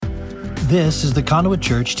This is the Conduit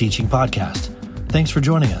Church Teaching Podcast. Thanks for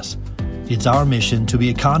joining us. It's our mission to be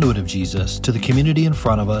a conduit of Jesus to the community in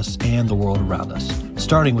front of us and the world around us,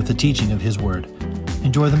 starting with the teaching of His Word.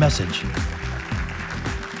 Enjoy the message.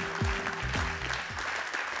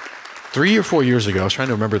 3 or 4 years ago, I was trying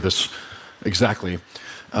to remember this exactly,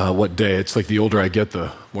 what day. It's like the older I get,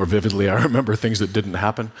 the more vividly I remember things that didn't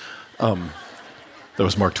happen. That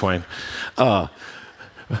was Mark Twain.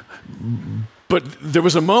 But there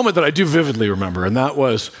was a moment that I do vividly remember, and that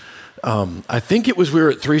was, I think it was we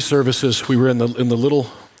were at 3 services. We were in the little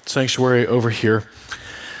sanctuary over here,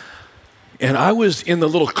 and I was in the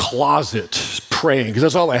little closet praying, because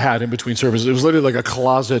that's all I had in between services. It was literally like a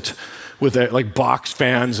closet with like box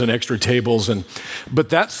fans and extra tables. But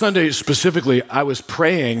that Sunday specifically, I was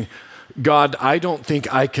praying, God, I don't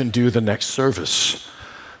think I can do the next service.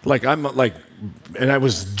 And I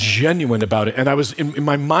was genuine about it. And I was in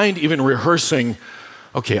my mind even rehearsing,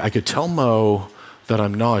 okay, I could tell Mo that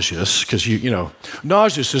I'm nauseous, because you know,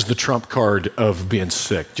 nauseous is the trump card of being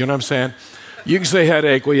sick. Do you know what I'm saying? You can say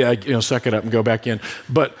headache, well, yeah, suck it up and go back in.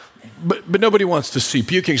 But nobody wants to see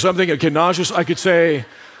puking. So I'm thinking, okay, nauseous, I could say,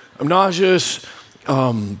 I'm nauseous,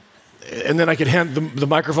 and then I could hand the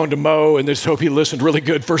microphone to Mo and just hope he listened really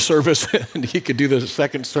good first service and he could do the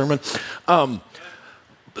second sermon.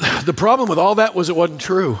 The problem with all that was it wasn't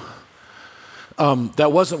true.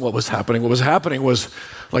 That wasn't what was happening. What was happening was,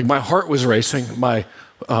 like, my heart was racing. I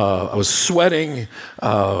was sweating. Do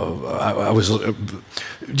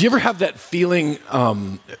you ever have that feeling? I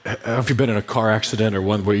don't know if you've been in a car accident or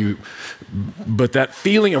one where but that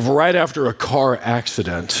feeling of right after a car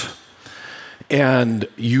accident, and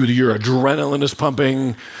your adrenaline is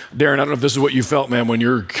pumping. Darren, I don't know if this is what you felt, man, when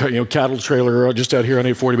you're cattle trailer just out here on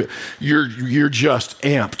 840, but you're just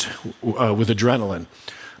amped with adrenaline.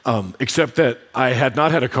 Except that I had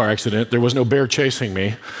not had a car accident. There was no bear chasing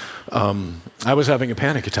me. I was having a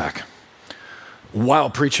panic attack while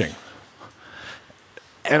preaching.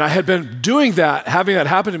 And I had been doing that, having that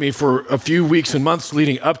happen to me for a few weeks and months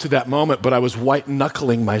leading up to that moment, but I was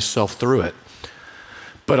white-knuckling myself through it.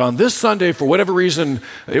 But on this Sunday, for whatever reason,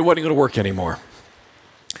 it wasn't going to work anymore.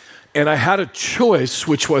 And I had a choice,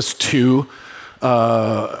 which was to,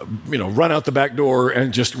 run out the back door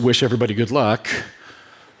and just wish everybody good luck,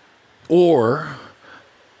 or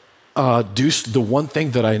do the one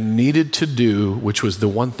thing that I needed to do, which was the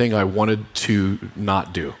one thing I wanted to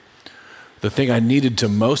not do. The thing I needed to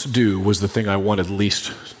most do was the thing I wanted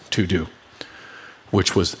least to do,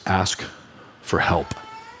 which was ask for help.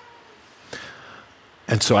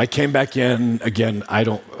 And so I came back in, again, I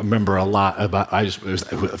don't remember a lot about, it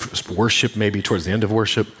was worship, maybe towards the end of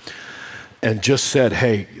worship, and just said,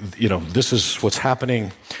 hey, this is what's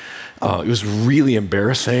happening. It was really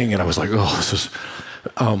embarrassing, and I was like, oh, this is,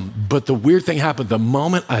 but the weird thing happened. The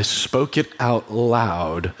moment I spoke it out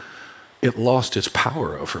loud, it lost its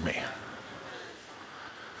power over me.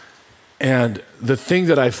 And the thing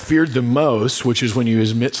that I feared the most, which is when you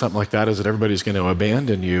admit something like that, is that everybody's going to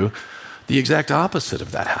abandon you. The exact opposite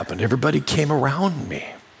of that happened. Everybody came around me,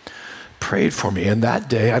 prayed for me. And that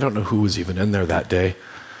day, I don't know who was even in there that day,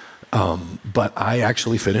 but I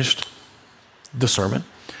actually finished the sermon.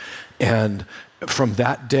 And from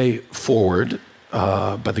that day forward,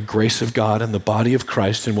 by the grace of God and the body of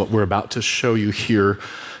Christ, and what we're about to show you here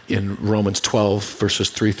in Romans 12, verses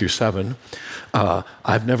 3 through 7,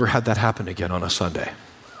 I've never had that happen again on a Sunday.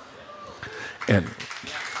 And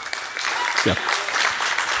yeah.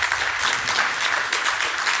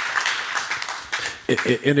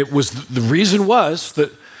 And it was, the reason was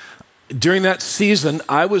that during that season,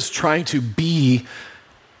 I was trying to be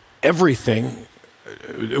everything.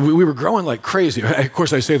 We were growing like crazy. Of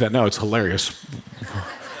course, I say that now, it's hilarious.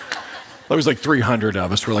 There was like 300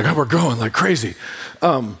 of us. We're like, oh, we're growing like crazy.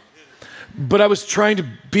 But I was trying to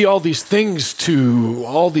be all these things to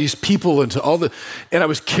all these people and I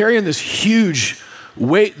was carrying this huge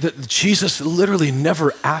weight that Jesus literally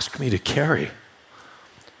never asked me to carry.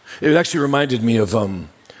 It actually reminded me of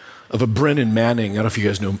a Brennan Manning. I don't know if you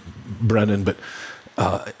guys know Brennan, but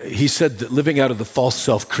he said that living out of the false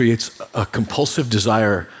self creates a compulsive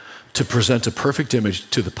desire to present a perfect image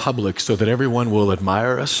to the public so that everyone will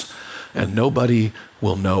admire us and nobody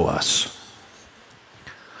will know us.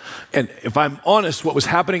 And if I'm honest, what was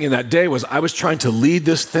happening in that day was I was trying to lead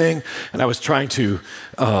this thing, and I was trying to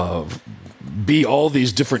be all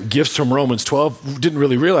these different gifts from Romans 12. Didn't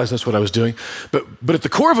really realize that's what I was doing. But at the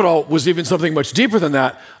core of it all was even something much deeper than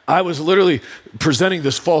that. I was literally presenting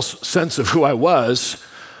this false sense of who I was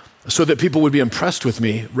so that people would be impressed with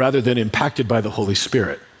me rather than impacted by the Holy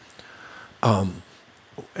Spirit. And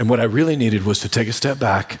what I really needed was to take a step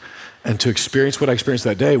back and to experience what I experienced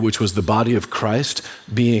that day, which was the body of Christ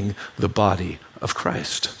being the body of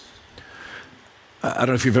Christ. I don't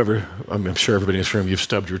know if you've ever, I'm sure everybody in this room, you've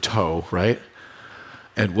stubbed your toe, right?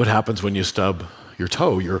 And what happens when you stub your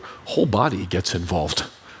toe? Your whole body gets involved.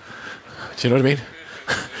 Do you know what I mean?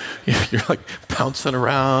 You're like bouncing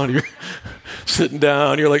around, you're sitting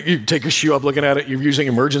down, you're like, you take your shoe up looking at it, you're using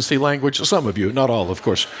emergency language. Some of you, not all, of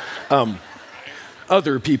course.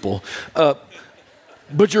 Other people.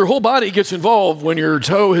 But your whole body gets involved when your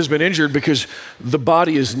toe has been injured because the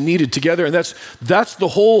body is needed together. And that's the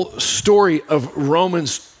whole story of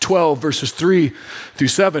Romans 12, verses 3 through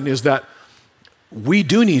 7, is that we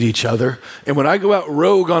do need each other. And when I go out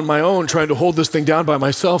rogue on my own, trying to hold this thing down by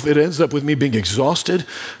myself, it ends up with me being exhausted,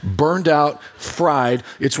 burned out, fried.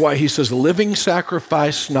 It's why he says living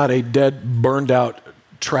sacrifice, not a dead, burned out,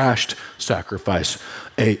 trashed sacrifice,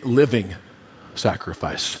 a living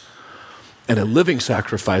sacrifice. And a living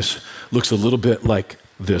sacrifice looks a little bit like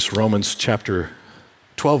this. Romans chapter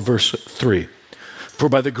 12, verse 3. For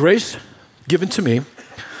by the grace given to me,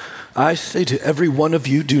 I say to every one of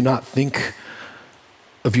you, do not think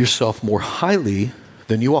of yourself more highly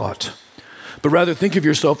than you ought, but rather think of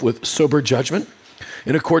yourself with sober judgment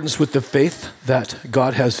in accordance with the faith that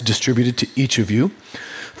God has distributed to each of you.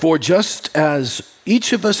 For just as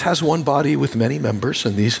each of us has one body with many members,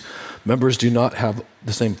 and these members do not have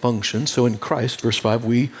the same function, so in Christ, verse 5,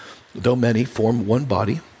 we, though many, form one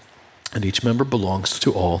body, and each member belongs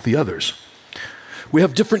to all the others. We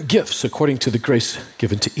have different gifts according to the grace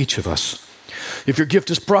given to each of us. If your gift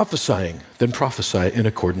is prophesying, then prophesy in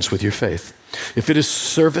accordance with your faith. If it is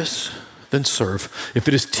service, then serve. If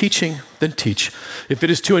it is teaching, then teach. If it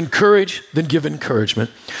is to encourage, then give encouragement.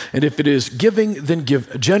 And if it is giving, then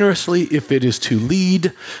give generously. If it is to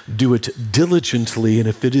lead, do it diligently. And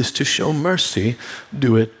if it is to show mercy,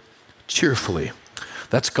 do it cheerfully.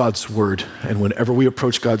 That's God's word. And whenever we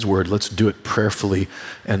approach God's word, let's do it prayerfully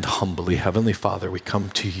and humbly. Heavenly Father, we come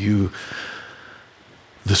to you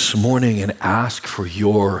this morning and ask for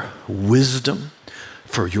your wisdom,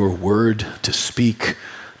 for your word to speak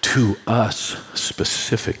to us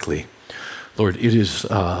specifically. Lord, it is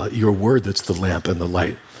your word that's the lamp and the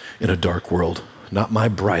light in a dark world. Not my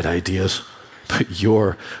bright ideas, but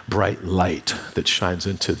your bright light that shines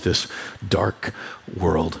into this dark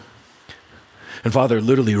world. And Father,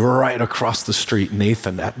 literally right across the street,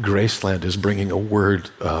 Nathan at Graceland is bringing a word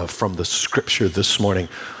from the scripture this morning.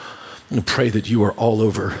 And pray that you are all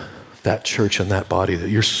over that church and that body, that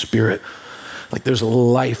your spirit, like there's a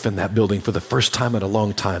life in that building for the first time in a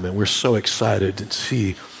long time. And we're so excited to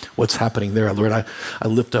see what's happening there. Lord, I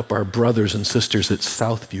lift up our brothers and sisters at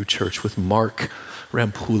Southview Church with Mark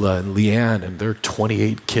Rampula and Leanne and their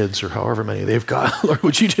 28 kids or however many they've got. Lord,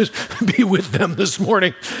 would you just be with them this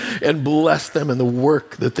morning and bless them in the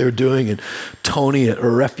work that they're doing. And Tony at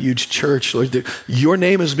Refuge Church, Lord, your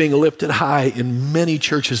name is being lifted high in many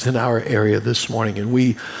churches in our area this morning. And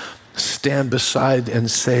we stand beside and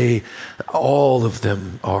say all of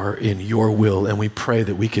them are in your will. And we pray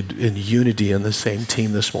that we could, in unity in the same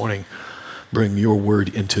team this morning, bring your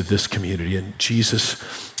word into this community. In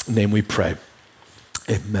Jesus' name we pray.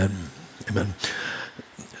 Amen. Amen.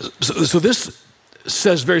 So this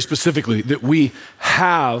says very specifically that we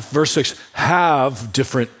have, verse 6, have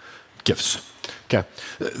different gifts. Okay.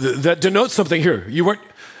 That denotes something here. You weren't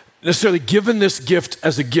necessarily given this gift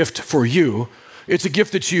as a gift for you. It's a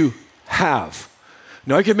gift that you have.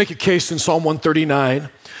 Now, I could make a case in Psalm 139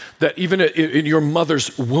 that even in your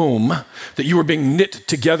mother's womb, that you were being knit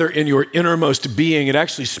together in your innermost being. It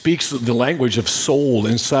actually speaks the language of soul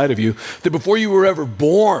inside of you, that before you were ever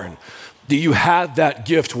born, that you had that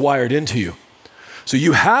gift wired into you. So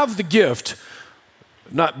you have the gift,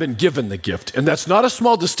 not been given the gift. And that's not a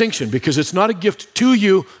small distinction, because it's not a gift to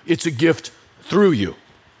you, it's a gift through you.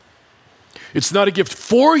 It's not a gift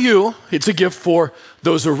for you, it's a gift for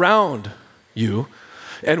those around you.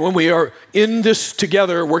 And when we are in this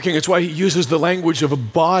together working, it's why he uses the language of a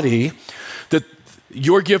body, that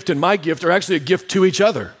your gift and my gift are actually a gift to each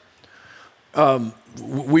other.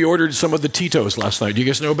 We ordered some of the Tito's last night. Do you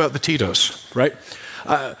guys know about the Tito's, right?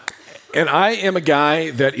 And I am a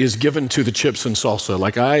guy that is given to the chips and salsa.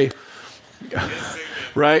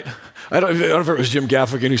 Right? I don't know if it was Jim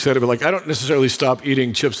Gaffigan who said it, but I don't necessarily stop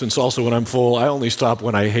eating chips and salsa when I'm full. I only stop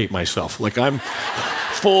when I hate myself. I'm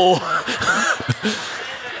full.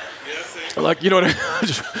 You know what? I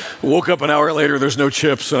just woke up an hour later, there's no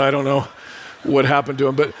chips, and I don't know what happened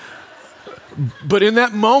to them. But in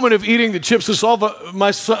that moment of eating the chips and salsa,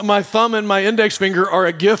 my thumb and my index finger are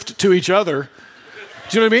a gift to each other.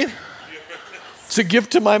 Do you know what I mean? It's a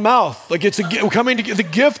gift to my mouth. It's a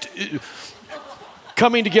gift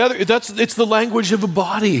coming together. It's the language of a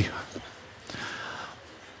body.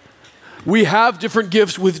 We have different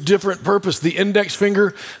gifts with different purpose. The index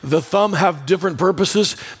finger, the thumb have different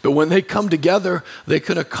purposes, but when they come together, they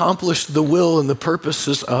can accomplish the will and the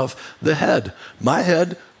purposes of the head. My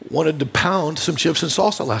head wanted to pound some chips and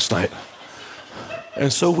salsa last night,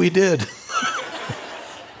 and so we did.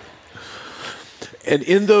 And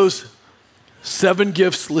in those 7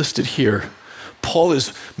 gifts listed here, Paul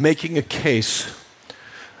is making a case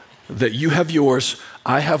that you have yours,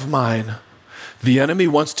 I have mine. The enemy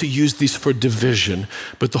wants to use these for division,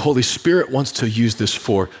 but the Holy Spirit wants to use this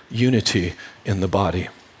for unity in the body.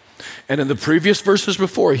 And in the previous verses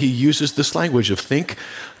before, he uses this language of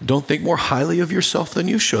don't think more highly of yourself than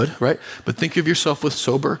you should, right? But think of yourself with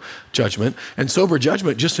sober judgment. And sober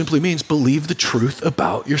judgment just simply means believe the truth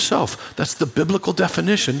about yourself. That's the biblical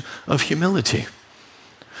definition of humility.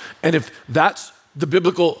 And if that's the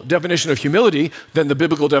biblical definition of humility, then the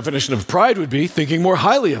biblical definition of pride would be thinking more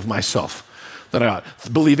highly of myself than I ought,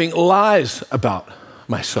 believing lies about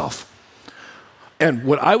myself. And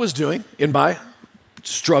what I was doing in my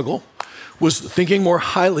struggle was thinking more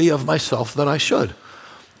highly of myself than I should.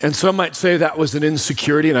 And some might say that was an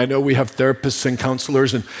insecurity, and I know we have therapists and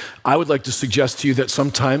counselors, and I would like to suggest to you that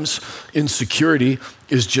sometimes insecurity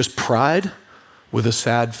is just pride with a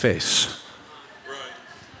sad face.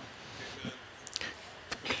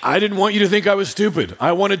 I didn't want you to think I was stupid.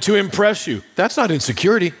 I wanted to impress you. That's not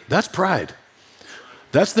insecurity, that's pride.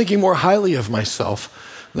 That's thinking more highly of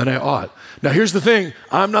myself than I ought. Now, here's the thing.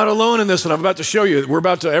 I'm not alone in this, and I'm about to show you.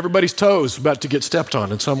 Everybody's toes about to get stepped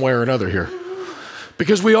on in some way or another here.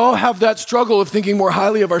 Because we all have that struggle of thinking more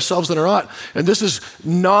highly of ourselves than we ought. And this is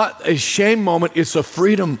not a shame moment. It's a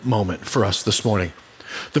freedom moment for us this morning.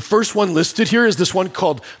 The first one listed here is this one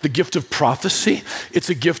called the gift of prophecy. It's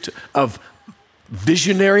a gift of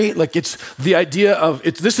visionary. Like it's the idea of,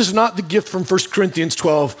 this is not the gift from 1 Corinthians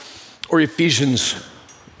 12 or Ephesians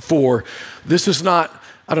 4. This is not,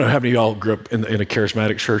 I don't know how many of y'all grew up in a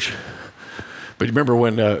charismatic church, but you remember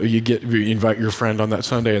when you invite your friend on that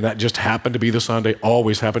Sunday and that just happened to be the Sunday,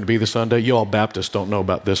 always happened to be the Sunday. You all Baptists don't know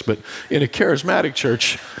about this, but in a charismatic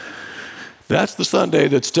church, that's the Sunday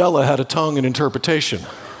that Stella had a tongue and interpretation. You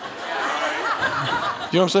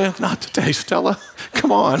know what I'm saying? Not today, Stella.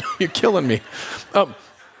 Come on, you're killing me.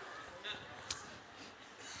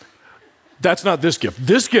 That's not this gift.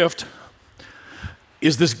 This gift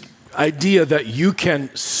is this idea that you can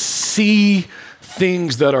see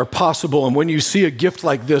things that are possible. And when you see a gift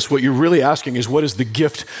like this, what you're really asking is, what is the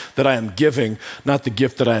gift that I am giving, not the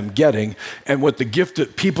gift that I am getting? And what the gift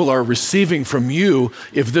that people are receiving from you,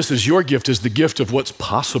 if this is your gift, is the gift of what's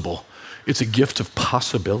possible. It's a gift of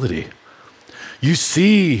possibility. You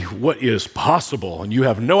see what is possible, and you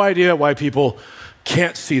have no idea why people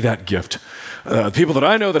can't see that gift. People that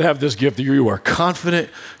I know that have this gift, you are confident,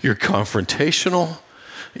 you're confrontational,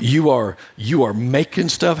 you are making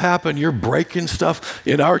stuff happen, you're breaking stuff.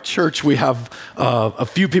 In our church, we have a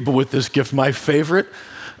few people with this gift. My favorite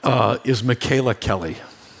is Michaela Kelly.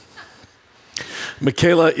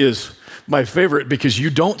 Michaela is my favorite because you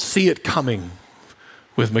don't see it coming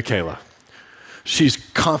with Michaela. She's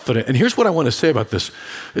confident. And here's what I want to say about this,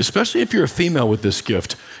 especially if you're a female with this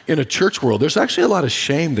gift. In a church world, there's actually a lot of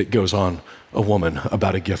shame that goes on a woman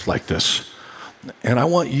about a gift like this. And I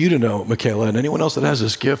want you to know, Michaela, and anyone else that has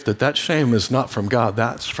this gift, that shame is not from God,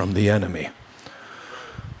 that's from the enemy.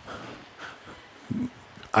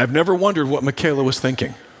 I've never wondered what Michaela was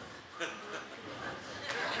thinking.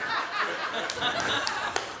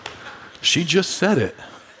 She just said it.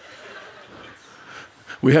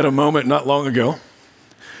 We had a moment not long ago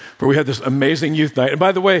where we had this amazing youth night. And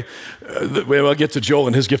by the way, I'll get to Joel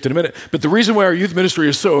and his gift in a minute, but the reason why our youth ministry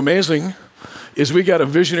is so amazing is we got a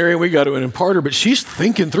visionary and we got an imparter, but she's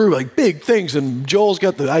thinking through like big things, and Joel's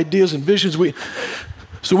got the ideas and visions.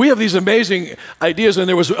 So we have these amazing ideas, and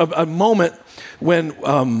there was a moment when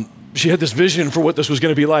she had this vision for what this was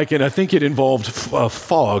going to be like, and I think it involved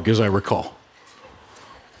fog, as I recall.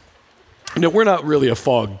 No, we're not really a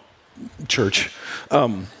fog church.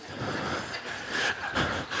 Do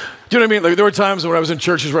you know what I mean? Like, there were times when I was in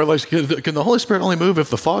churches where I was like, can the Holy Spirit only move if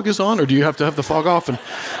the fog is on, or do you have to have the fog off? And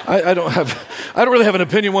I don't really have an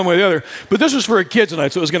opinion one way or the other. But this was for a kids'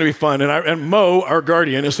 night, so it was going to be fun. And Mo, our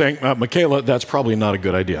guardian, is saying, Michaela, that's probably not a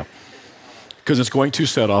good idea because it's going to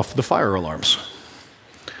set off the fire alarms.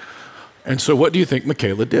 And so what do you think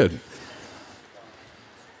Michaela did?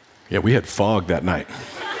 Yeah, we had fog that night.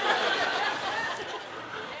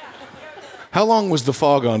 How long was the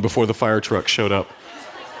fog on before the fire truck showed up?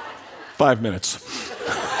 5 minutes.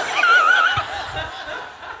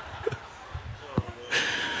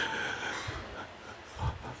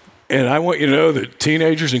 And I want you to know that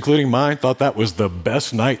teenagers, including mine, thought that was the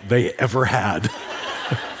best night they ever had.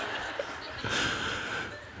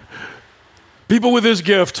 People with this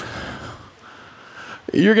gift,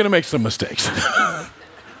 you're going to make some mistakes.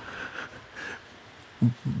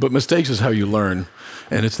 But mistakes is how you learn.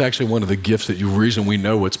 And it's actually one of the gifts reason we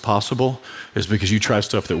know what's possible is because you try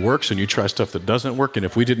stuff that works and you try stuff that doesn't work. And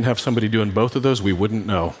if we didn't have somebody doing both of those, we wouldn't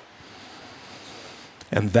know.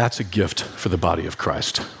 And that's a gift for the body of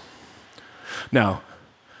Christ. Now,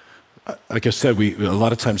 like I said, a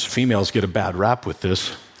lot of times females get a bad rap with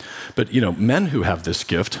this. But, men who have this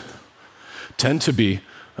gift tend to be,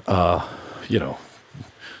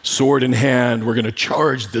 sword in hand, we're going to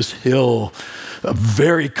charge this hill,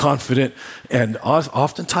 very confident, and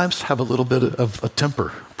oftentimes have a little bit of a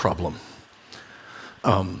temper problem.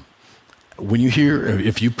 When you hear,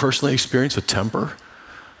 if you personally experience a temper,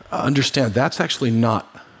 understand that's actually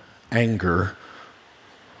not anger,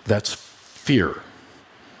 that's fear.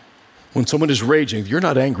 When someone is raging, you're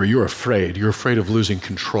not angry, you're afraid. You're afraid of losing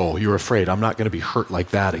control. You're afraid, I'm not going to be hurt like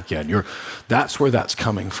that again. That's where that's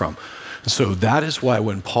coming from. So that is why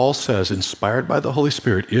when Paul says, inspired by the Holy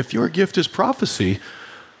Spirit, if your gift is prophecy,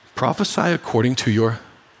 prophesy according to your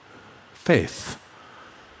faith.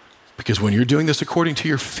 Because when you're doing this according to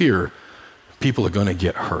your fear, people are going to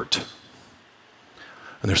get hurt.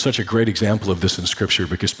 And there's such a great example of this in Scripture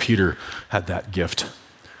because Peter had that gift.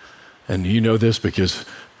 And you know this because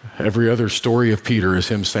every other story of Peter is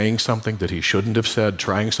him saying something that he shouldn't have said,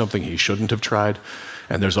 trying something he shouldn't have tried.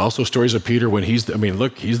 And there's also stories of Peter when he's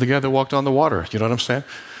the guy that walked on the water. You know what I'm saying?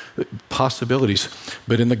 Possibilities.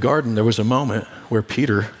 But in the garden, there was a moment where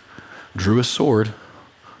Peter drew a sword.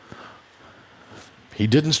 He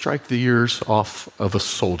didn't strike the ears off of a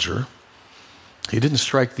soldier. He didn't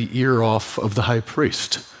strike the ear off of the high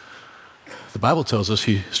priest. The Bible tells us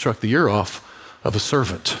he struck the ear off of a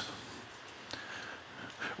servant.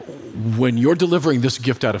 When you're delivering this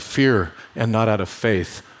gift out of fear and not out of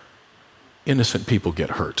faith, innocent people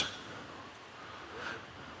get hurt.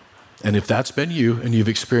 And if that's been you and you've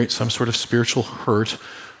experienced some sort of spiritual hurt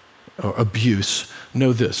or abuse,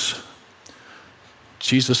 know this.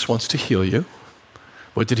 Jesus wants to heal you.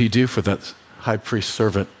 What did he do for that high priest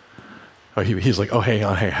servant? He's like, oh, hang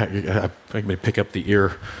on, I'm going to pick up the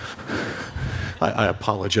ear. I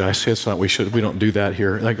apologize. We don't do that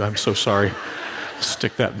here. I'm so sorry.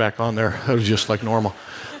 Stick that back on there. That was just like normal,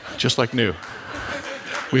 just like new.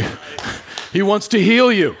 He wants to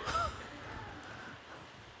heal you.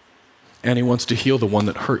 And he wants to heal the one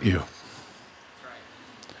that hurt you.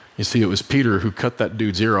 You see, it was Peter who cut that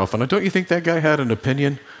dude's ear off. And don't you think that guy had an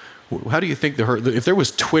opinion? How do you think if there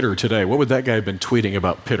was Twitter today, what would that guy have been tweeting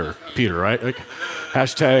about Peter, right? Like,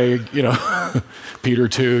 hashtag, Peter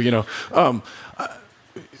too,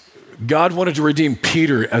 God wanted to redeem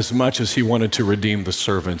Peter as much as he wanted to redeem the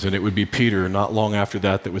servant. And it would be Peter not long after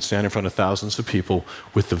that would stand in front of thousands of people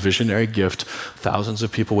with the visionary gift. Thousands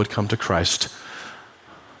of people would come to Christ.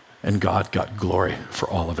 And God got glory for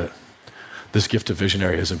all of it. This gift of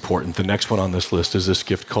visionary is important. The next one on this list is this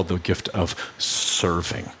gift called the gift of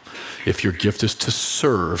serving. If your gift is to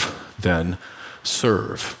serve, then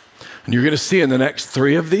serve. And you're going to see in the next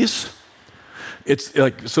three of these, it's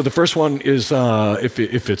like, so the first one is if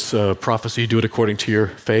it's prophecy, do it according to your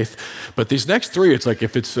faith. But these next three, it's like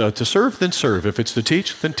if it's to serve, then serve. If it's to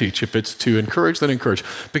teach, then teach. If it's to encourage, then encourage.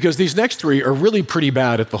 Because these next three are really pretty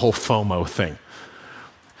bad at the whole FOMO thing.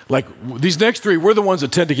 Like these next three, we're the ones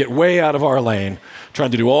that tend to get way out of our lane,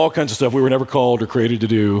 trying to do all kinds of stuff we were never called or created to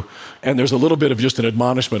do. And there's a little bit of just an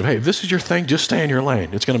admonishment of, hey, if this is your thing, just stay in your lane.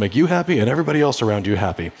 It's going to make you happy and everybody else around you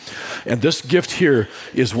happy. And this gift here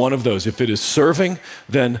is one of those. If it is serving,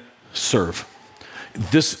 then serve.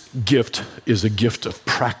 This gift is a gift of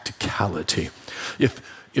practicality.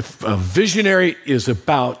 If a visionary is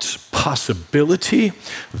about possibility,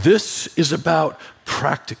 this is about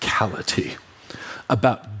practicality,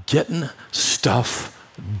 about getting stuff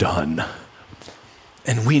done.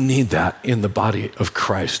 And we need that in the body of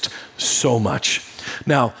Christ so much.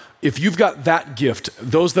 Now, if you've got that gift,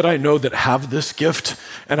 those that I know that have this gift,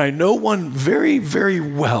 and I know one very, very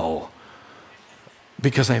well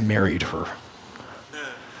because I married her.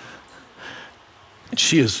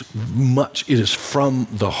 It is from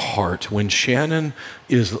the heart. When Shannon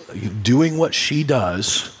is doing what she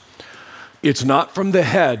does, it's not from the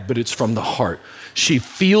head, but it's from the heart. She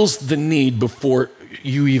feels the need before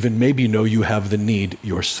you even maybe know you have the need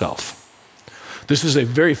yourself. This is a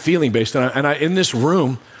very feeling-based, and I in this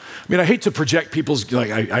room, I hate to project people's,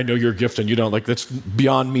 I know your gift and you don't, that's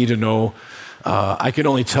beyond me to know. I can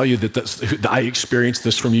only tell you that I experienced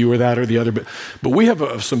this from you or that or the other, but we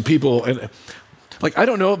have some people, and Like, I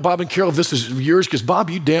don't know, Bob and Carol, if this is yours, because Bob,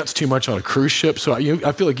 you dance too much on a cruise ship, so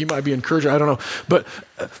I feel like you might be encouraged. I don't know.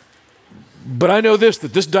 But I know this,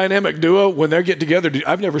 that this dynamic duo, when they get together,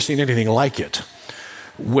 I've never seen anything like it.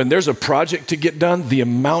 When there's a project to get done, the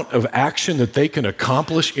amount of action that they can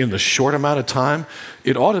accomplish in the short amount of time,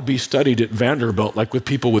 it ought to be studied at Vanderbilt, like with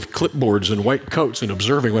people with clipboards and white coats and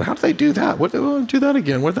observing, well, how do they do that? What do do that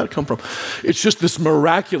again? Where did that come from? It's just this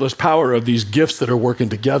miraculous power of these gifts that are working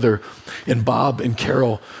together in Bob and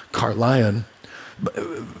Carol Carlion.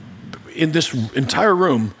 In this entire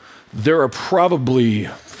room, there are probably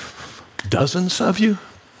dozens of you.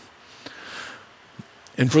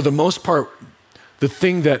 And for the most part, the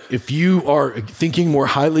thing that if you are thinking more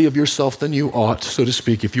highly of yourself than you ought, so to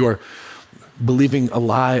speak, if you are believing a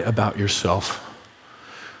lie about yourself,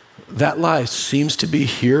 that lie seems to be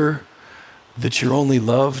here that you're only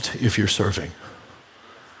loved if you're serving,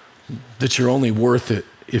 that you're only worth it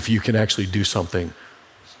if you can actually do something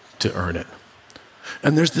to earn it.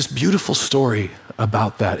 And there's this beautiful story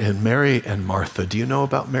about that in Mary and Martha. Do you know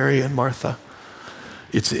about Mary and Martha?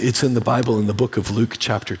 It's in the Bible in the book of Luke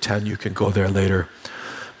chapter 10. You can go there later.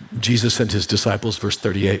 Jesus and his disciples, verse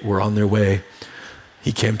 38, were on their way.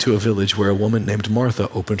 He came to a village where a woman named Martha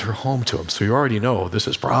opened her home to him. So you already know this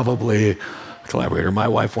is probably a collaborator. My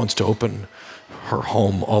wife wants to open her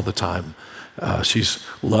home all the time. She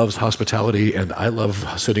loves hospitality, and I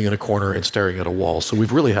love sitting in a corner and staring at a wall. So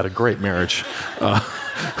we've really had a great marriage.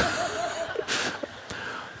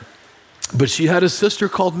 But she had a sister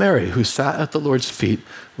called Mary who sat at the Lord's feet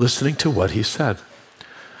listening to what he said.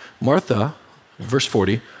 Martha, verse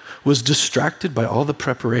 40, was distracted by all the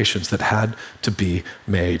preparations that had to be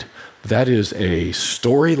made. That is a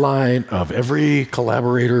storyline of every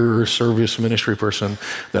collaborator, service, ministry person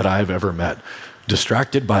that I've ever met.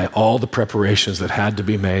 Distracted by all the preparations that had to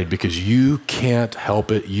be made because you can't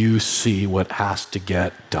help it. You see what has to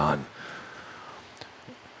get done.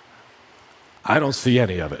 I don't see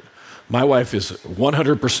any of it. My wife is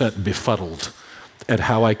 100% befuddled at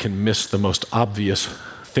how I can miss the most obvious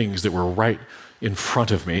things that were right in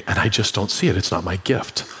front of me, and I just don't see it. It's not my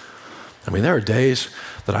gift. I mean, there are days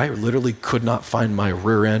that I literally could not find my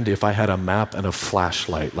rear end if I had a map and a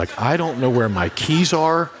flashlight. Like, I don't know where my keys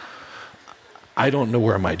are. I don't know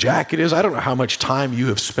where my jacket is. I don't know how much time you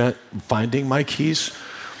have spent finding my keys.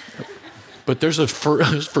 But there's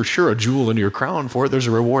for sure a jewel in your crown for it. There's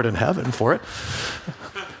a reward in heaven for it.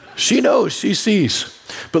 She knows, she sees.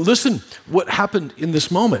 But listen, what happened in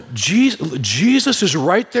this moment? Jesus is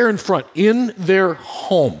right there in front, in their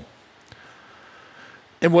home.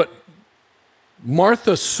 And what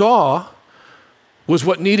Martha saw was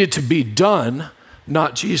what needed to be done,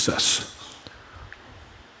 not Jesus.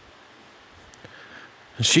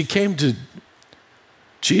 And she came to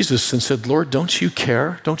Jesus and said, Lord, don't you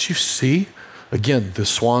care? Don't you see? Again, the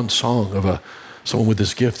swan song of someone with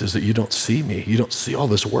this gift is that you don't see me. You don't see all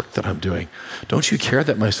this work that I'm doing. Don't you care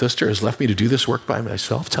that my sister has left me to do this work by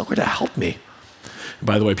myself? Tell her to help me. And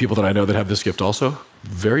by the way, people that I know that have this gift also,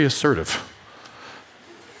 very assertive.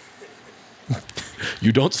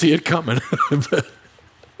 You don't see it coming.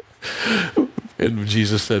 And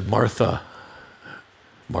Jesus said, Martha,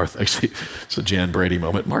 actually, it's a Jan Brady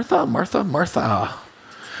moment. Martha, Martha, Martha.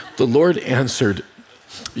 The Lord answered,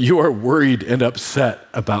 you are worried and upset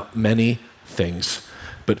about many things,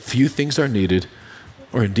 but few things are needed,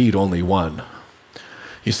 or indeed only one.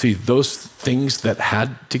 You see, those things that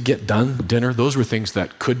had to get done, dinner, those were things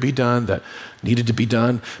that could be done, that needed to be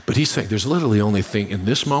done. But he's saying there's literally only thing in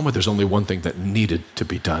this moment, there's only one thing that needed to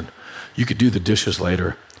be done. You could do the dishes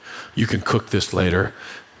later. You can cook this later.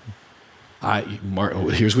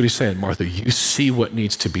 Here's what he's saying, Martha, you see what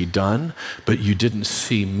needs to be done, but you didn't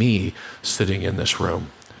see me sitting in this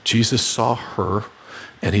room. Jesus saw her,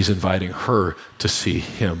 and he's inviting her to see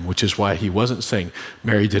him, which is why he wasn't saying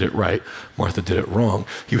Mary did it right, Martha did it wrong.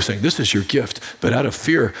 He was saying, this is your gift, but out of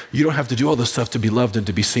fear, you don't have to do all this stuff to be loved and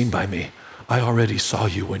to be seen by me. I already saw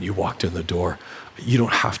you when you walked in the door. You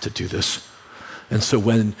don't have to do this. And so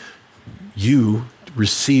when you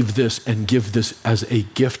receive this and give this as a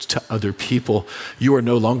gift to other people, you are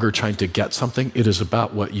no longer trying to get something. It is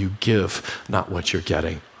about what you give, not what you're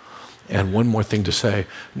getting. And one more thing to say,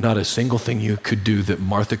 not a single thing you could do that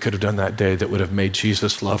Martha could have done that day that would have made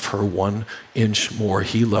Jesus love her 1 inch more.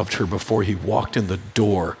 He loved her before he walked in the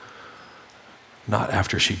door, not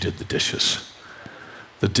after she did the dishes.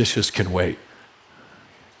 The dishes can wait.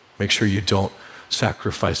 Make sure you don't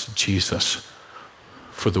sacrifice Jesus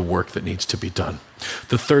for the work that needs to be done.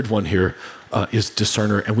 The third one here is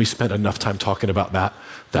discerner, and we spent enough time talking about that.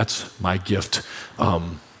 That's my gift.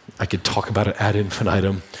 I could talk about it ad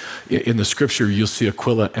infinitum. In the scripture, you'll see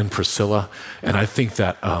Aquila and Priscilla, and I think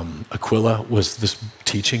that Aquila was this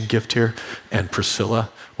teaching gift here, and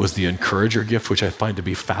Priscilla was the encourager gift, which I find to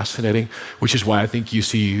be fascinating, which is why I think you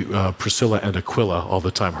see Priscilla and Aquila all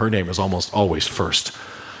the time. Her name is almost always first.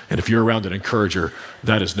 And if you're around an encourager,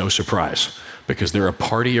 that is no surprise, because they're a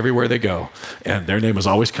party everywhere they go, and their name is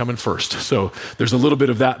always coming first. So there's a little bit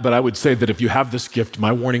of that, but I would say that if you have this gift,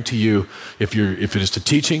 my warning to you, if it is to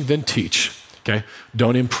teaching, then teach, okay?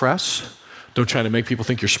 Don't impress. Don't try to make people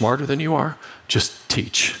think you're smarter than you are. Just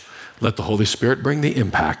teach. Let the Holy Spirit bring the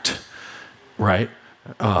impact, right?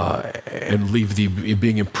 And leave the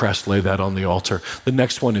being impressed, lay that on the altar. The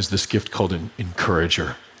next one is this gift called an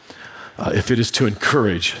encourager. If it is to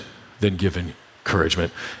encourage, then give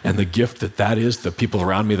encouragement. And the gift that is, the people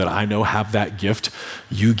around me that I know have that gift,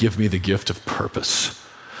 you give me the gift of purpose.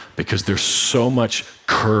 Because there's so much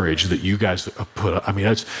courage that you guys put up. I mean,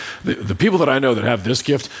 that's, the people that I know that have this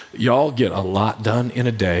gift, y'all get a lot done in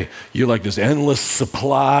a day. You're like this endless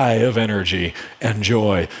supply of energy and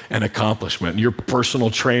joy and accomplishment. And you're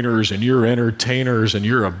personal trainers and you're entertainers and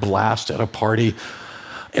you're a blast at a party.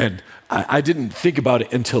 And I didn't think about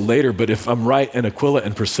it until later, but if I'm right, and Aquila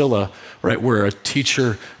and Priscilla, right, were a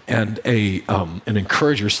teacher and an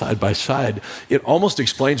encourager side by side, it almost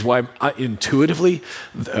explains why I intuitively,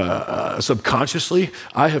 subconsciously,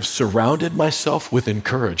 I have surrounded myself with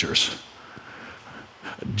encouragers.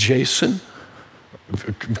 Jason,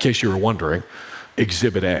 in case you were wondering,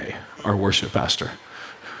 Exhibit A, our worship pastor.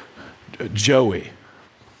 Joey,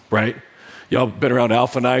 right? Y'all been around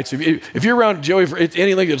Alpha Nights. If you're around Joey for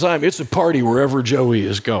any length of time, it's a party wherever Joey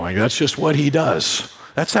is going. That's just what he does.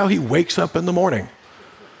 That's how he wakes up in the morning.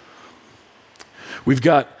 We've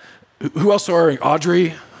got, who else are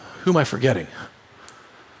Audrey? Who am I forgetting?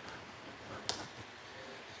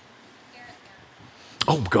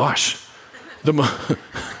 Oh, gosh.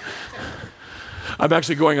 I'm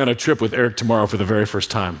actually going on a trip with Eric tomorrow for the very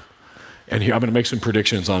first time. And I'm going to make some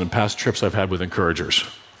predictions on past trips I've had with encouragers.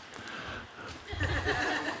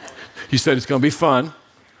 He said it's going to be fun.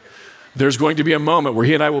 There's going to be a moment where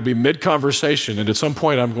he and I will be mid-conversation, and at some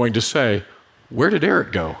point I'm going to say, where did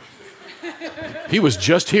Eric go? He was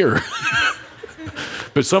just here.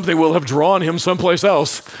 But something will have drawn him someplace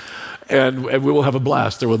else, and we will have a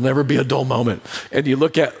blast. There will never be a dull moment. And you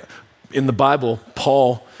look at, in the Bible,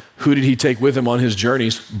 Paul, who did he take with him on his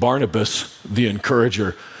journeys? Barnabas, the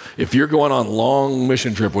encourager. If you're going on a long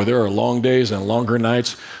mission trip where there are long days and longer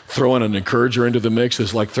nights, throwing an encourager into the mix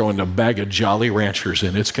is like throwing a bag of Jolly Ranchers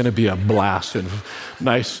in. It's going to be a blast and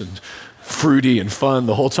nice and fruity and fun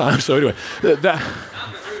the whole time. So anyway,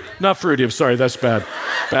 not fruity, I'm sorry, that's bad.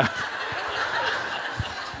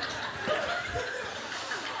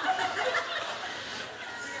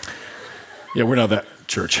 Yeah, we're not that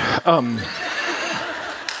church.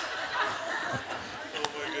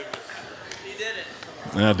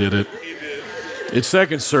 I did it. It's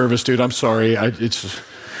second service, dude. I'm sorry. It's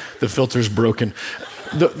the filter's broken.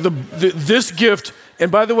 This gift,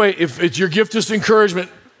 and by the way, if it's your gift is encouragement,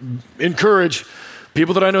 encourage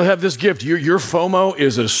people that I know have this gift. Your FOMO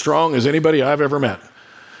is as strong as anybody I've ever met.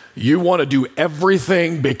 You want to do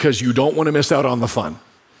everything because you don't want to miss out on the fun.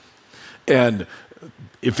 And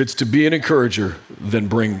if it's to be an encourager, then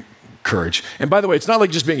bring courage. And by the way, it's not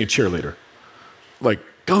like just being a cheerleader. Like,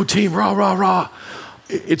 go team, rah, rah, rah.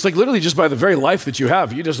 It's like literally just by the very life that you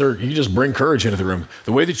have, you just bring courage into the room.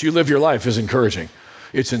 The way that you live your life is encouraging.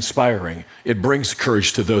 It's inspiring. It brings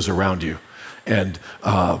courage to those around you. And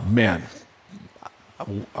man,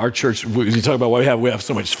 our church, you talk about why we have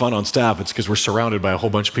so much fun on staff, it's because we're surrounded by a whole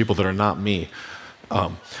bunch of people that are not me.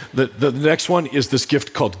 The next one is this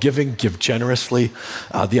gift called giving, give generously.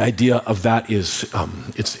 The idea of that is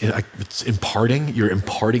it's imparting. You're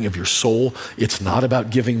imparting of your soul. It's not about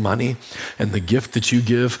giving money. And the gift that you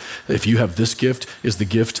give, if you have this gift, is the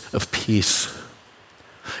gift of peace.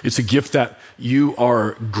 It's a gift that you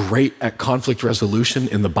are great at conflict resolution.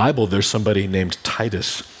 In the Bible, there's somebody named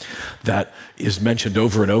Titus that is mentioned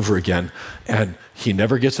over and over again. And he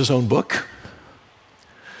never gets his own book,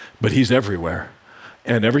 but he's everywhere.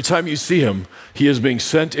 And every time you see him, he is being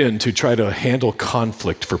sent in to try to handle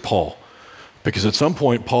conflict for Paul. Because at some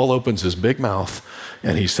point, Paul opens his big mouth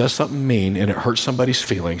and he says something mean and it hurts somebody's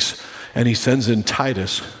feelings. And he sends in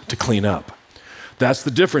Titus to clean up. That's the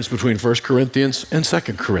difference between 1 Corinthians and 2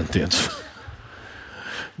 Corinthians.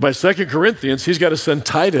 By 2 Corinthians, he's got to send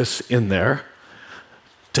Titus in there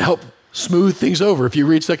to help smooth things over. If you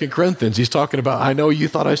read 2 Corinthians, he's talking about, I know you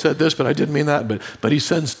thought I said this, but I didn't mean that. But he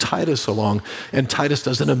sends Titus along, and Titus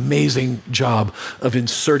does an amazing job of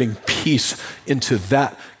inserting peace into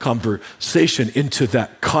that conversation, into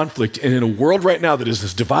that conflict. And in a world right now that is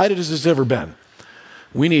as divided as it's ever been,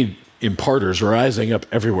 we need imparters rising up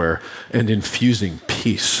everywhere and infusing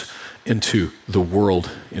peace into the world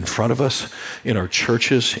in front of us, in our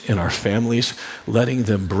churches, in our families, letting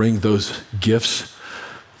them bring those gifts.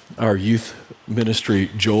 Our youth ministry,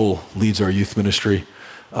 Joel leads our youth ministry.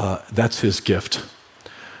 That's his gift.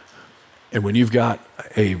 And when you've got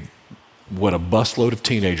a busload of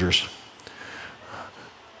teenagers,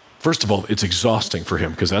 first of all, it's exhausting for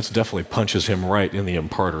him because that's definitely punches him right in the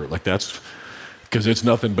imparter. Like that's because it's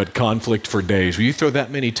nothing but conflict for days. When you throw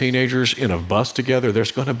that many teenagers in a bus together,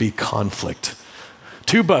 there's going to be conflict.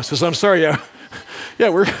 2 buses, I'm sorry, yeah. Yeah,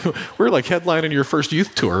 we're like headlining your first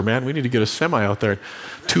youth tour, man. We need to get a semi out there.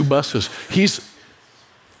 2 buses. He's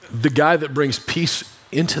the guy that brings peace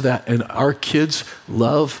into that. And our kids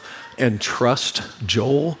love and trust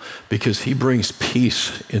Joel because he brings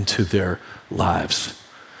peace into their lives.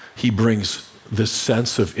 He brings this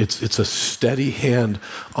sense of it's a steady hand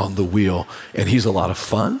on the wheel, and he's a lot of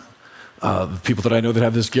fun. The people that I know that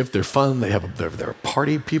have this gift, they're fun. They're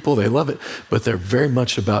party people. They love it, but they're very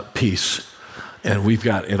much about peace. And we've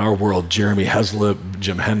got in our world Jeremy Heslip,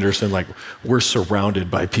 Jim Henderson. Like we're surrounded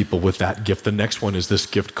by people with that gift. The next one is this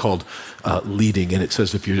gift called leading, and it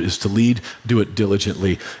says if you're is to lead, do it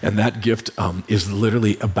diligently. And that gift is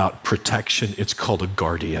literally about protection. It's called a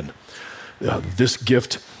guardian. This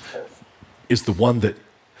gift is the one that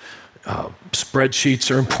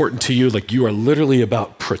spreadsheets are important to you. Like you are literally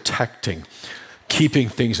about protecting, keeping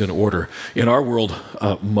things in order. In our world,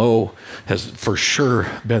 Mo has for sure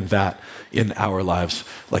been that in our lives.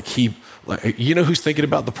 You know who's thinking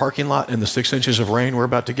about the parking lot and the 6 inches of rain we're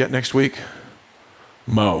about to get next week?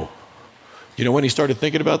 Mo. You know when he started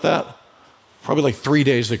thinking about that? Probably like 3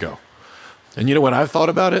 days ago. And you know when I've thought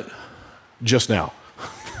about it? Just now.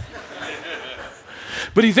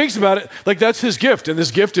 But he thinks about it like that's his gift. And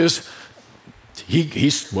this gift is,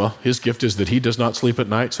 his gift is that he does not sleep at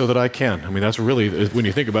night so that I can. I mean, that's really, when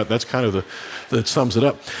you think about it, that's kind of that sums it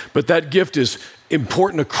up. But that gift is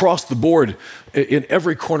important across the board in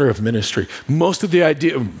every corner of ministry. Most of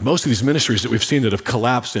these ministries that we've seen that have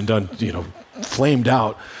collapsed and done, flamed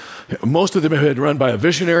out, most of them have been run by a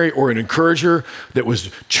visionary or an encourager that was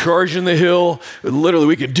charging the hill. Literally,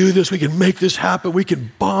 we can do this, we can make this happen, we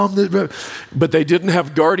can bomb this. But they didn't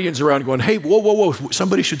have guardians around going, hey, whoa,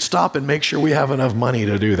 somebody should stop and make sure we have enough money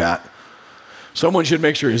to do that. Someone should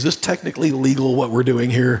make sure, is this technically legal what we're doing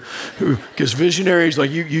here? Because visionaries, like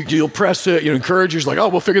you'll press it, encouragers like, oh,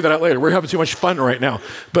 we'll figure that out later. We're having too much fun right now.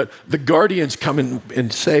 But the guardians come in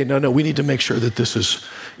and say, no, we need to make sure that this is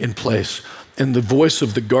in place. And the voice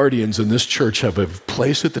of the guardians in this church have a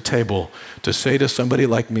place at the table to say to somebody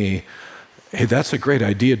like me, hey, that's a great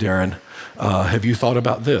idea, Darren. Have you thought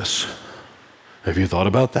about this? Have you thought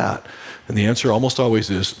about that? And the answer almost always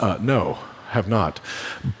is, no, have not.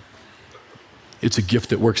 It's a gift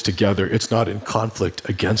that works together. It's not in conflict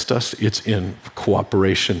against us. It's in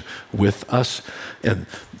cooperation with us. And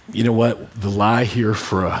you know what? The lie here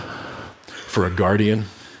for a guardian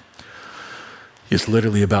is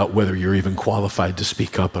literally about whether you're even qualified to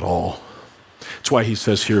speak up at all. That's why he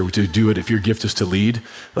says here to do it, if your gift is to lead,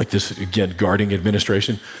 like this, again, guarding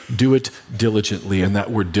administration, do it diligently. And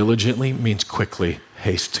that word diligently means quickly,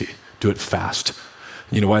 hasty. Do it fast.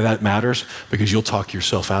 You know why that matters? Because you'll talk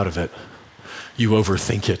yourself out of it. You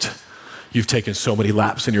overthink it. You've taken so many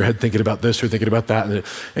laps in your head thinking about this or thinking about that.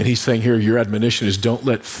 And he's saying here, your admonition is don't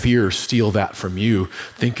let fear steal that from you.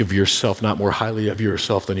 Think of yourself not more highly of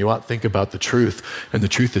yourself than you ought. Think about the truth. And the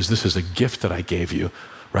truth is this is a gift that I gave you,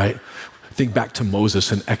 right? Think back to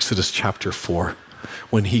Moses in Exodus chapter 4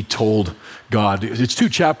 when he told God, it's 2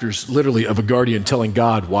 chapters literally of a guardian telling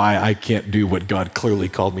God why I can't do what God clearly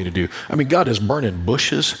called me to do. I mean, God is burning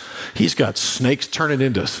bushes. He's got snakes turning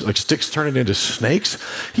into, sticks turning into snakes.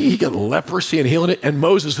 He got leprosy and healing it. And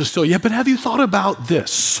Moses is still, but have you thought about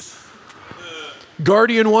this?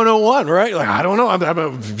 Guardian 101, right? Like, I don't know.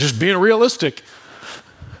 I'm just being realistic.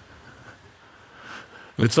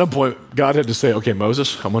 And at some point, God had to say, okay,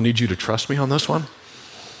 Moses, I'm going to need you to trust me on this one.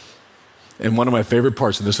 And one of my favorite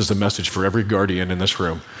parts, and this is a message for every guardian in this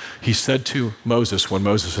room, he said to Moses, when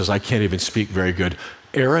Moses says, I can't even speak very good,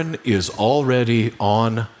 Aaron is already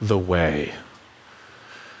on the way.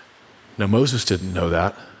 Now, Moses didn't know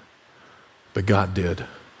that, but God did.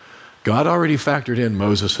 God already factored in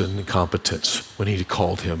Moses' incompetence when he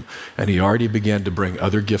called him, and he already began to bring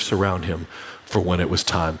other gifts around him for when it was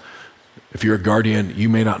time. If you're a guardian, you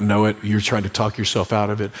may not know it. You're trying to talk yourself out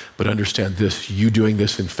of it, but understand this. You doing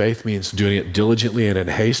this in faith means doing it diligently and in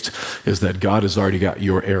haste, is that God has already got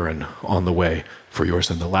your errand on the way for yours.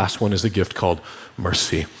 And the last one is a gift called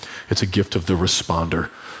mercy. It's a gift of the responder.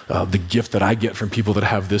 The gift that I get from people that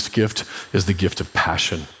have this gift is the gift of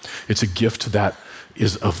passion. It's a gift that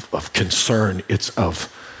is of concern. It's of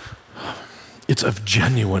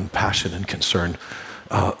genuine passion and concern.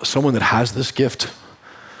 Someone that has this gift,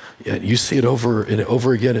 you see it over and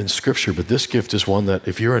over again in Scripture, but this gift is one that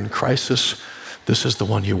if you're in crisis, this is the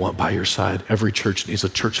one you want by your side. Every church needs a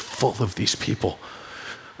church full of these people.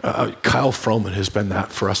 Kyle Froman has been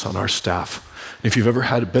that for us on our staff. If you've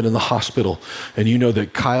ever been in the hospital and you know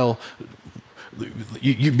that Kyle,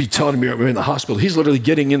 you'd be telling me you're in the hospital, he's literally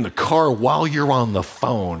getting in the car while you're on the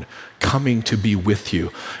phone, coming to be with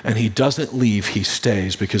you. And he doesn't leave, he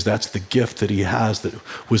stays, because that's the gift that he has that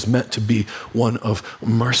was meant to be one of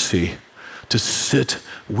mercy, to sit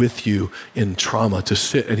with you in trauma, to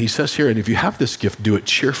sit. And he says here, and if you have this gift, do it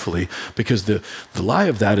cheerfully, because the lie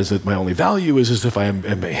of that is that my only value is as if I am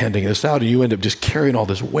handing this out, and you end up just carrying all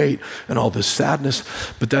this weight and all this sadness.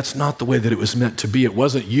 But that's not the way that it was meant to be. It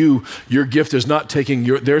wasn't you. Your gift is not taking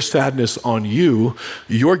their sadness on you.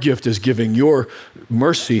 Your gift is giving your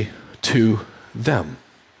mercy to them.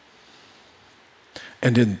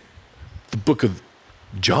 And in the book of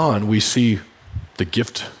John, we see the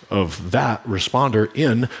gift of that responder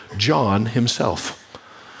in John himself.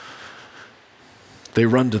 They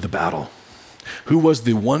run to the battle. Who was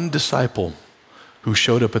the one disciple who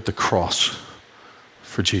showed up at the cross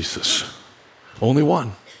for Jesus? Only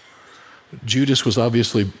one. Judas was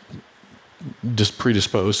obviously just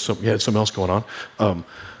predisposed. He had something else going on.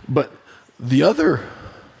 But the other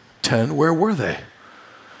 10, where were they?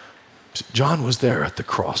 John was there at the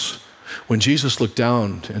cross. When Jesus looked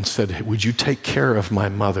down and said, would you take care of my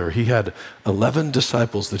mother? He had 11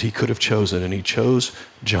 disciples that he could have chosen, and he chose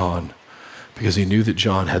John because he knew that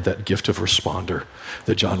John had that gift of responder,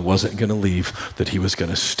 that John wasn't going to leave, that he was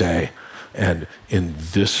going to stay. And in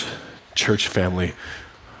this church family,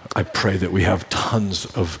 I pray that we have tons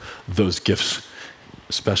of those gifts,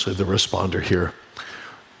 especially the responder here.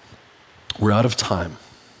 We're out of time,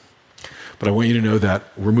 but I want you to know that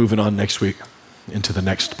we're moving on next week into the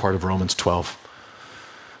next part of Romans 12.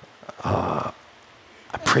 I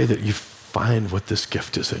pray that you find what this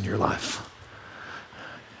gift is in your life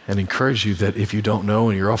and encourage you that if you don't know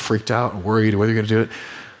and you're all freaked out and worried whether you're going to do it,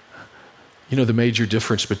 you know, the major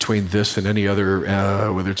difference between this and any other,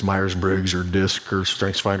 whether it's Myers-Briggs or DISC or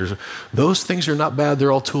StrengthsFinders, those things are not bad.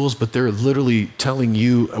 They're all tools, but they're literally telling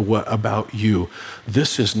you what about you.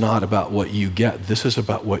 This is not about what you get. This is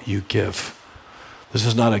about what you give. This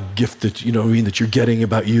is not a gift that, that you're getting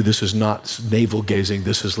about you. This is not navel gazing.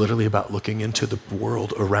 This is literally about looking into the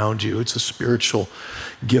world around you. It's a spiritual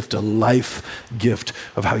gift, a life gift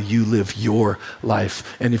of how you live your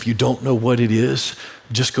life. And if you don't know what it is,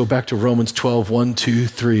 just go back to Romans 12, 1, 2,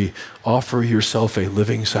 3. Offer yourself a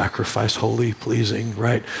living sacrifice, holy, pleasing,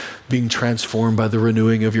 right? Being transformed by the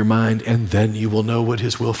renewing of your mind, and then you will know what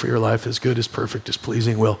his will for your life is, good, is perfect, is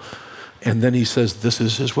pleasing will. And then he says, this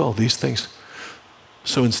is his will, these things.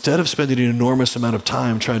 So instead of spending an enormous amount of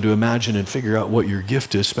time trying to imagine and figure out what your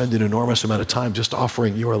gift is, spend an enormous amount of time just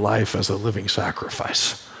offering your life as a living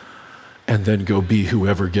sacrifice. And then go be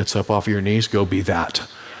whoever gets up off your knees, go be that,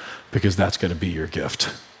 because that's going to be your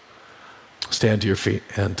gift. Stand to your feet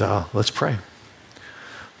and let's pray.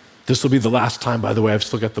 This will be the last time, by the way. I've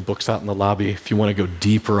still got the books out in the lobby. If you want to go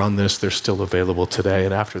deeper on this, they're still available today.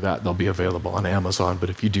 And after that, they'll be available on Amazon. But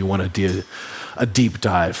if you do want a deep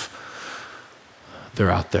dive, they're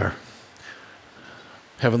out there.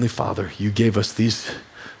 Heavenly Father, you gave us these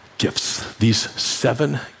gifts, these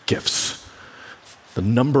 7 gifts, the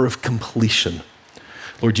number of completion.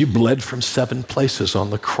 Lord, you bled from 7 places on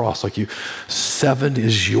the cross. 7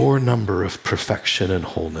 is your number of perfection and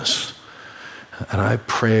wholeness. And I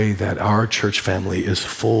pray that our church family is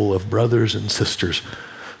full of brothers and sisters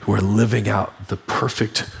who are living out the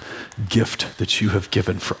perfect gift that you have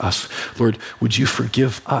given for us. Lord, would you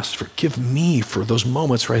forgive us, forgive me for those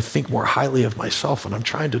moments where I think more highly of myself and I'm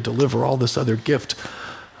trying to deliver all this other gift.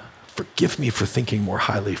 Forgive me for thinking more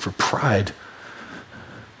highly, for pride,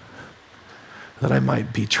 that I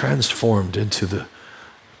might be transformed into the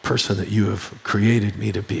person that you have created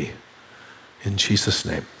me to be. In Jesus'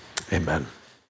 name, amen.